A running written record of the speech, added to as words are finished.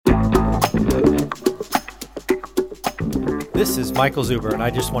This is Michael Zuber, and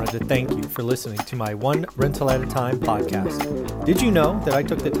I just wanted to thank you for listening to my One Rental at a Time podcast. Did you know that I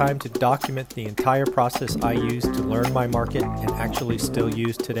took the time to document the entire process I used to learn my market and actually still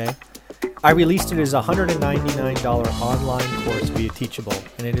use today? I released it as a $199 online course via Teachable,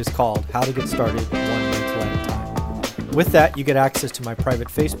 and it is called How to Get Started One Rental at a Time. With that, you get access to my private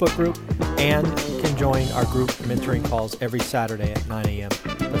Facebook group, and you can join our group mentoring calls every Saturday at 9 a.m.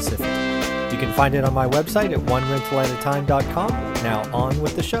 Pacific. You can find it on my website at onerentalatatime.com. Now on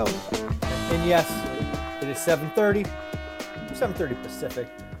with the show. And yes, it is 7:30 Pacific.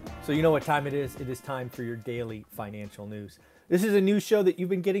 So you know what time it is. It is time for your daily financial news. This is a news show that you've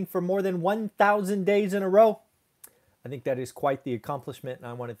been getting for more than 1,000 days in a row. I think that is quite the accomplishment, and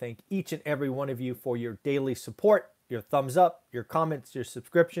I want to thank each and every one of you for your daily support, your thumbs up, your comments, your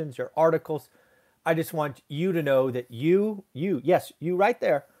subscriptions, your articles. I just want you to know that you right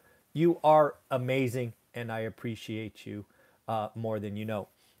there, you are amazing, and I appreciate you more than you know.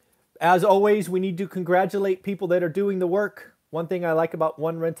 As always, we need to congratulate people that are doing the work. One thing I like about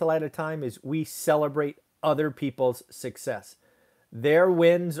One Rental at a Time is we celebrate other people's success. Their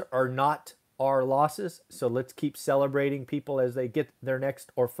wins are not our losses, so let's keep celebrating people as they get their next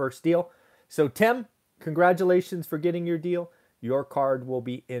or first deal. So Tim, congratulations for getting your deal. Your card will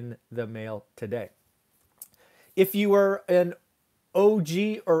be in the mail today. If you are an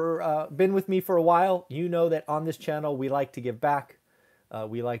OG or been with me for a while, you know that on this channel we like to give back.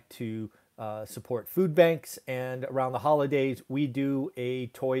 We like to support food banks, and around the holidays we do a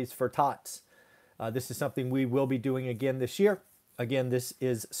Toys for Tots. This is something we will be doing again this year. Again, this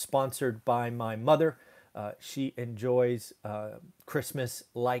is sponsored by my mother. She enjoys Christmas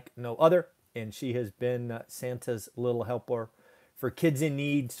like no other, and she has been Santa's little helper for kids in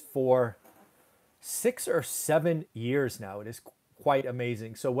need for 6 or 7 years now. It is quite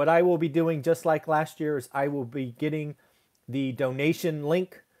amazing. So what I will be doing, just like last year, is I will be getting the donation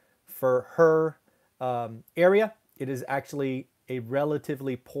link for her area. It is actually a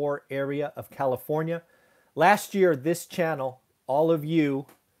relatively poor area of California. Last year, this channel, all of you,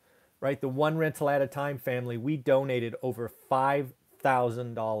 right, the One Rental at a Time family, we donated over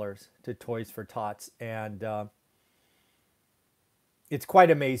 $5,000 to Toys for Tots. And it's quite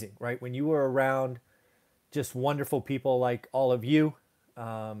amazing, right? When you were around just wonderful people like all of you,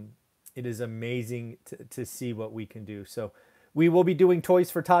 it is amazing to see what we can do. So we will be doing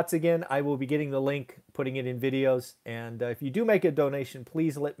Toys for Tots again. I will be getting the link, putting it in videos. And if you do make a donation,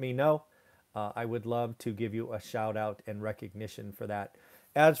 please let me know. I would love to give you a shout out and recognition for that.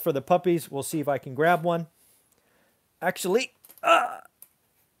 As for the puppies, we'll see if I can grab one. Actually,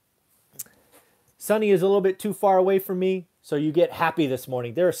 Sunny is a little bit too far away from me, so you get Happy this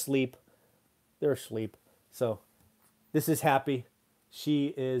morning. They're asleep. So this is Happy.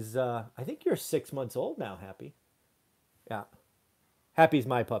 She is, I think you're 6 months old now, Happy. Yeah. Happy's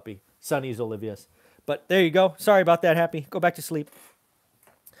my puppy. Sunny's Olivia's. But there you go. Sorry about that, Happy. Go back to sleep.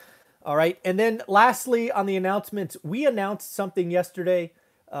 All right. And then lastly, on the announcements, we announced something yesterday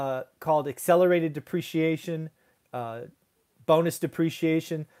called accelerated depreciation, bonus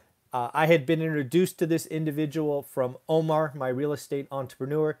depreciation. I had been introduced to this individual from Omar, my real estate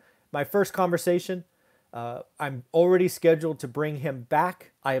entrepreneur. My first conversation, I'm already scheduled to bring him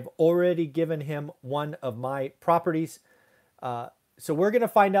back. I have already given him one of my properties. So we're going to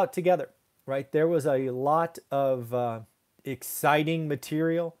find out together, right? There was a lot of exciting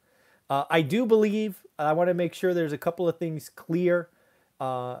material. I do believe, I want to make sure there's a couple of things clear.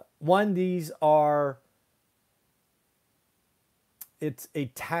 One, it's a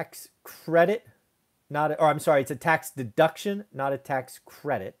tax credit, it's a tax deduction, not a tax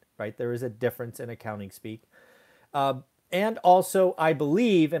credit, right? There is a difference in accounting speak. And also, I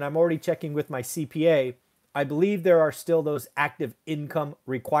believe, and I'm already checking with my CPA, I believe there are still those active income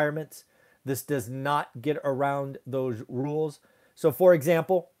requirements. This does not get around those rules. So for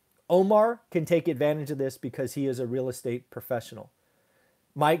example, Omar can take advantage of this because he is a real estate professional.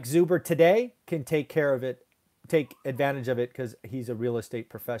 Mike Zuber today can take advantage of it because he's a real estate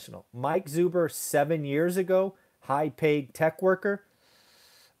professional. Mike Zuber 7 years ago, high-paid tech worker,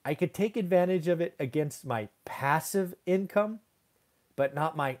 I could take advantage of it against my passive income, but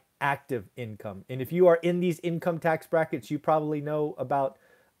not my active income. And if you are in these income tax brackets, you probably know about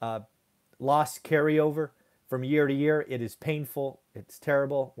loss carryover from year to year. It is painful. It's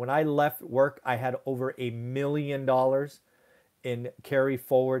terrible. When I left work, I had over $1 million in carry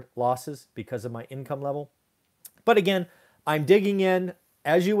forward losses because of my income level. But again, I'm digging in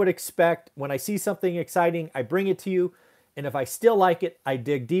as you would expect. When I see something exciting, I bring it to you. And if I still like it, I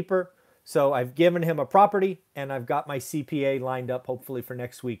dig deeper. So I've given him a property and I've got my CPA lined up hopefully for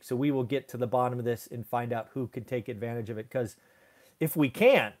next week. So we will get to the bottom of this and find out who can take advantage of it. Because if we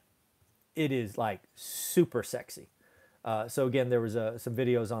can, it is like super sexy. So again, there was some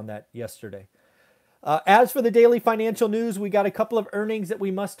videos on that yesterday. As for the daily financial news, we got a couple of earnings that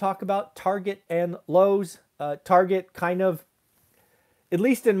we must talk about. Target and Lowe's. Target kind of, at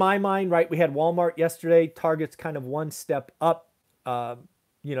least in my mind, right? We had Walmart yesterday. Target's kind of one step up.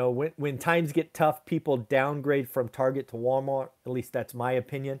 When times get tough, people downgrade from Target to Walmart. At least that's my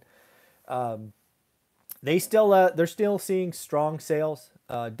opinion. They're still seeing strong sales,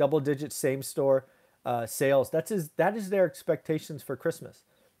 double-digit same-store sales. That is their expectations for Christmas.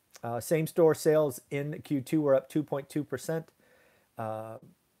 Same-store sales in Q2 were up 2.2%.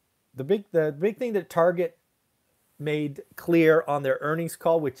 The big thing that Target made clear on their earnings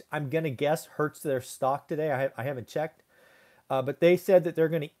call, which I'm gonna guess hurts their stock today. I haven't checked, but they said that they're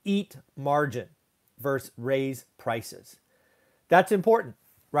going to eat margin versus raise prices. That's important,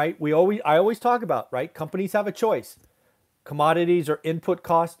 right? I always talk about, right? Companies have a choice. Commodities or input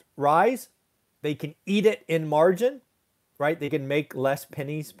cost rise, they can eat it in margin, right? They can make less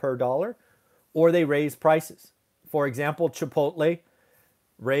pennies per dollar, or they raise prices. For example, Chipotle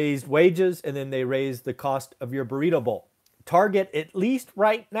raised wages and then they raised the cost of your burrito bowl. Target, at least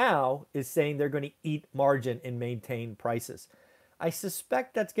right now, is saying they're going to eat margin and maintain prices. I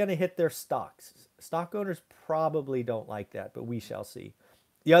suspect that's going to hit their stocks. Stock owners probably don't like that, but we shall see.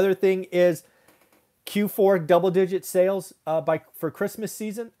 The other thing is Q4 double-digit sales for Christmas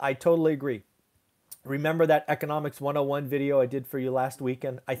season. I totally agree. Remember that Economics 101 video I did for you last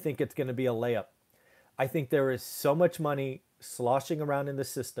weekend? I think it's going to be a layup. I think there is so much money sloshing around in the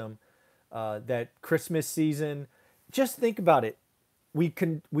system that Christmas season, just think about it.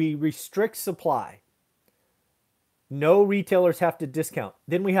 We restrict supply. No retailers have to discount.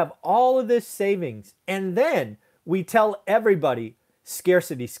 Then we have all of this savings. And then we tell everybody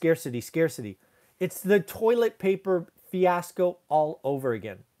scarcity, scarcity, scarcity. It's the toilet paper fiasco all over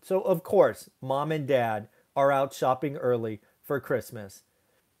again. So, of course, mom and dad are out shopping early for Christmas.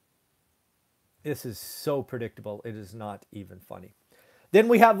 This is so predictable. It is not even funny. Then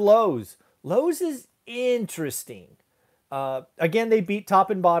we have Lowe's. Lowe's is interesting. Again, they beat top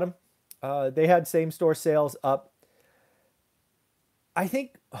and bottom. They had same-store sales up. I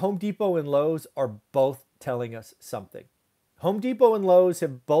think Home Depot and Lowe's are both telling us something. Home Depot and Lowe's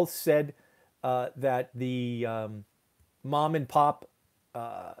have both said that the mom and pop,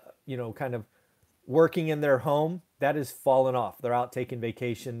 kind of working in their home, that has fallen off. They're out taking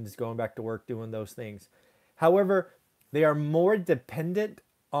vacations, going back to work, doing those things. However, they are more dependent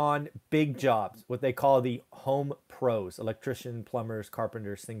on big jobs, what they call the home pros, electricians, plumbers,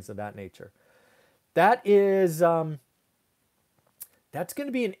 carpenters, things of that nature. That is... that's going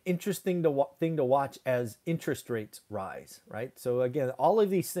to be an interesting thing to watch as interest rates rise, right? So again, all of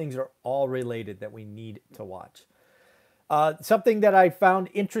these things are all related that we need to watch. Something that I found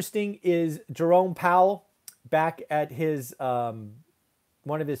interesting is Jerome Powell back at his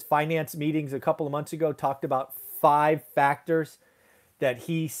one of his finance meetings a couple of months ago talked about 5 factors that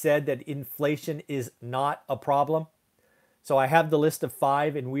he said that inflation is not a problem. So I have the list of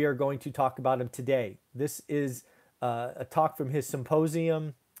 5 and we are going to talk about them today. This is a talk from his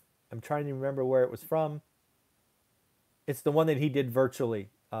symposium. I'm trying to remember where it was from. It's the one that he did virtually,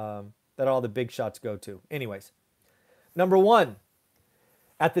 that all the big shots go to. Anyways, number 1,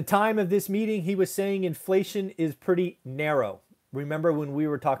 at the time of this meeting, he was saying inflation is pretty narrow. Remember when we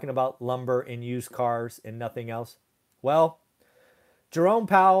were talking about lumber and used cars and nothing else? Well, Jerome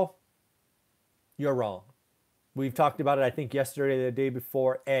Powell, you're wrong. We've talked about it, I think, yesterday or the day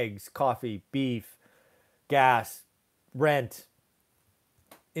before. Eggs, coffee, beef, gas, rent.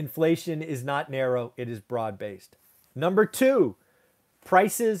 Inflation is not narrow, it is broad-based. Number 2,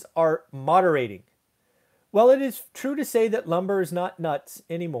 prices are moderating. Well, it is true to say that lumber is not nuts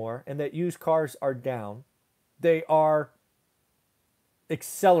anymore and that used cars are down. They are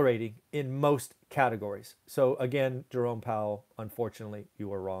accelerating in most categories. So again, Jerome Powell, unfortunately, you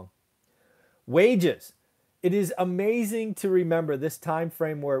were wrong. Wages. It is amazing to remember this time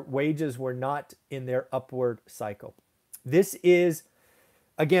frame where wages were not in their upward cycle. This is,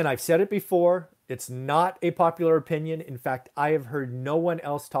 again, I've said it before, it's not a popular opinion. In fact, I have heard no one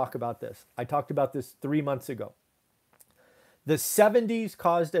else talk about this. I talked about this 3 months ago. The 70s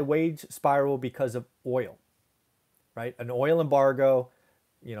caused a wage spiral because of oil, right? An oil embargo,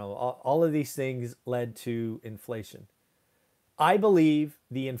 all of these things led to inflation. I believe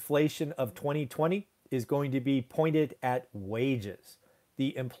the inflation of 2020 is going to be pointed at wages.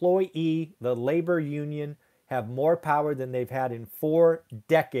 The employee, the labor union, have more power than they've had in 4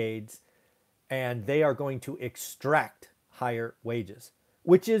 decades and they are going to extract higher wages,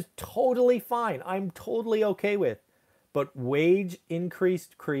 which is totally fine. I'm totally okay with. But wage increase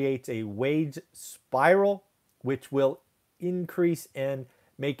creates a wage spiral, which will increase and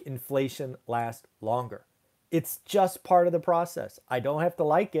make inflation last longer. It's just part of the process. I don't have to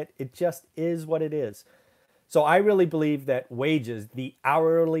like it. It just is what it is. So I really believe that wages, the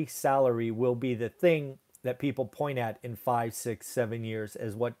hourly salary, will be the thing that people point at in 5, 6, 7 years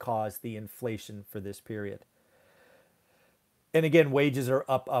as what caused the inflation for this period. And again, wages are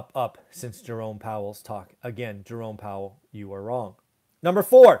up, up, up since Jerome Powell's talk. Again, Jerome Powell, you are wrong. Number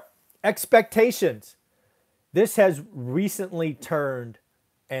 4, expectations. This has recently turned,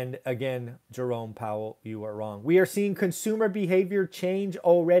 and again, Jerome Powell, you are wrong. We are seeing consumer behavior change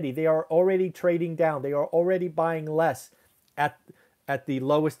already. They are already trading down. They are already buying less at the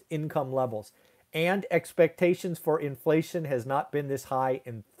lowest income levels. And expectations for inflation has not been this high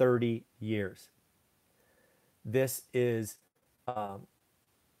in 30 years. This is,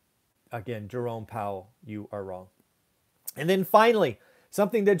 again, Jerome Powell, you are wrong. And then finally,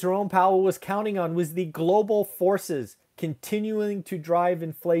 something that Jerome Powell was counting on was the global forces continuing to drive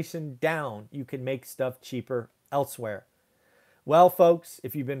inflation down. You can make stuff cheaper elsewhere. Well, folks,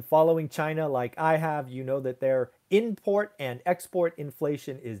 if you've been following China like I have, you know that their import and export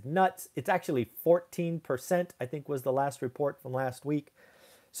inflation is nuts. It's actually 14%, I think was the last report from last week.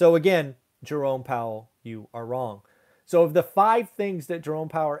 So again, Jerome Powell, you are wrong. So of the 5 things that Jerome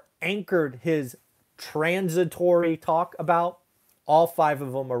Powell anchored his transitory talk about, all 5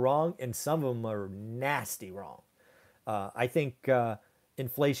 of them are wrong, and some of them are nasty wrong. I think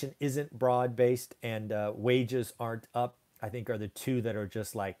inflation isn't broad-based, and wages aren't up, I think, are the 2 that are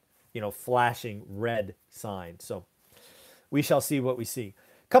just like, flashing red signs. So we shall see what we see.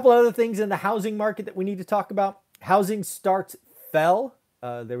 A couple other things in the housing market that we need to talk about. Housing starts fell.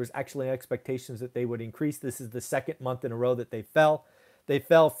 There was actually expectations that they would increase. This is the 2nd month in a row that they fell. They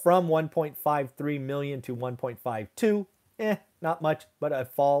fell from 1.53 million to 1.52. Not much, but a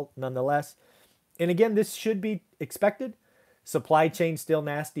fall nonetheless. And again, this should be expected. Supply chain still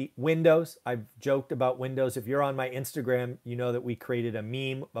nasty. Windows, I've joked about Windows. If you're on my Instagram, you know that we created a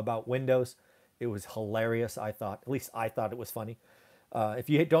meme about Windows. It was hilarious, I thought. At least I thought it was funny. If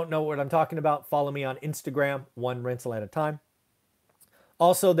you don't know what I'm talking about, follow me on Instagram, one rental at a time.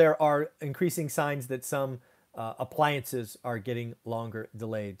 Also, there are increasing signs that some appliances are getting longer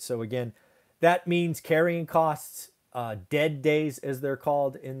delayed. So again, that means carrying costs, dead days as they're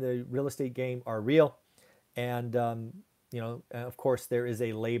called in the real estate game, are real. And, of course, there is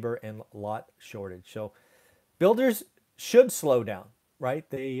a labor and lot shortage. So builders should slow down, right?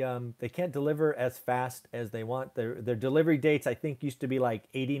 They can't deliver as fast as they want. Their delivery dates, I think, used to be like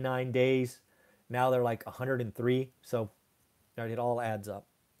 89 days. Now they're like 103. So it all adds up.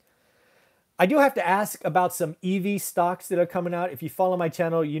 I do have to ask about some EV stocks that are coming out. If you follow my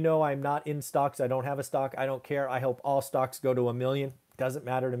channel, you know I'm not in stocks. I don't have a stock. I don't care. I hope all stocks go to 1 million. Doesn't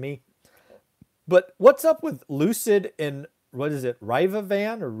matter to me. But what's up with Lucid and, what is it,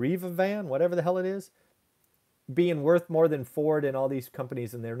 Rivian, whatever the hell it is, being worth more than Ford and all these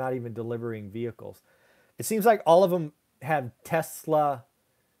companies, and they're not even delivering vehicles? It seems like all of them have Tesla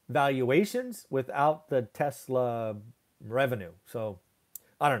valuations without the Tesla revenue. So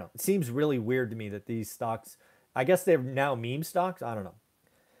I don't know. It seems really weird to me that these stocks, I guess they're now meme stocks. I don't know.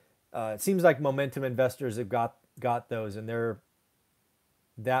 It seems like momentum investors have got those, and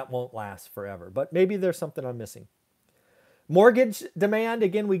that won't last forever. But maybe there's something I'm missing. Mortgage demand,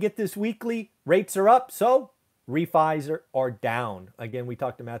 again, we get this weekly. Rates are up, so refis are down. Again, we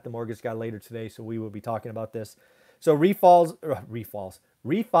talked to Matt, the mortgage guy, later today, so we will be talking about this. So refis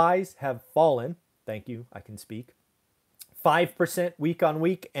have fallen. Thank you, I can speak. 5% week on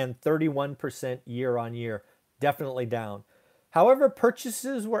week and 31% year on year. Definitely down. However,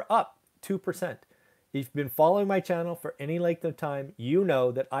 purchases were up 2%. If you've been following my channel for any length of time, you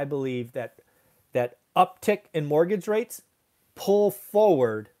know that I believe that uptick in mortgage rates pull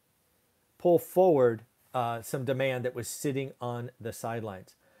forward some demand that was sitting on the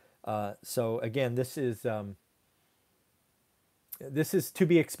sidelines. So again, this is to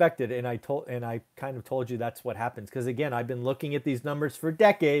be expected, and I kind of told you that's what happens, because again, I've been looking at these numbers for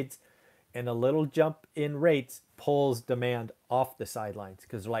decades, and a little jump in rates pulls demand off the sidelines,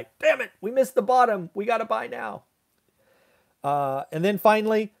 because they're like, damn it, we missed the bottom, we got to buy now. And then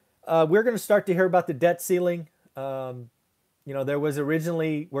finally, we're going to start to hear about the debt ceiling. There was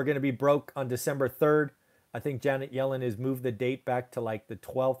originally, we're going to be broke on December 3rd. I think Janet Yellen has moved the date back to like the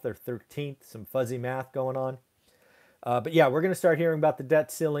 12th or 13th, some fuzzy math going on. But yeah, we're going to start hearing about the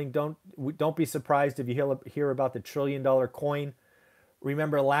debt ceiling. Don't be surprised if you hear about the $1 trillion coin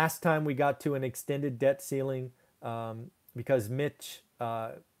Remember last time we got to an extended debt ceiling because Mitch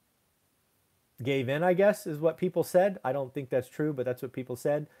gave in, I guess, is what people said. I don't think that's true, but that's what people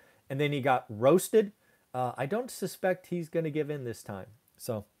said. And then he got roasted. I don't suspect he's going to give in this time.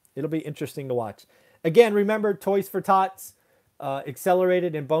 So it'll be interesting to watch. Again, remember Toys for Tots,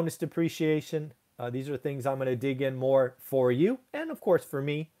 accelerated and bonus depreciation. These are things I'm going to dig in more for you and, of course, for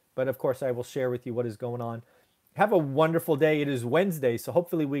me. But, of course, I will share with you what is going on. Have a wonderful day. It is Wednesday, so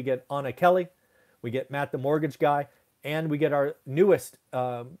hopefully we get Anna Kelly, we get Matt the Mortgage Guy, and we get our newest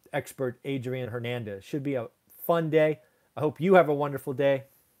expert, Adrian Hernandez. Should be a fun day. I hope you have a wonderful day.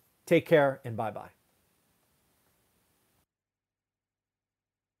 Take care, and bye-bye.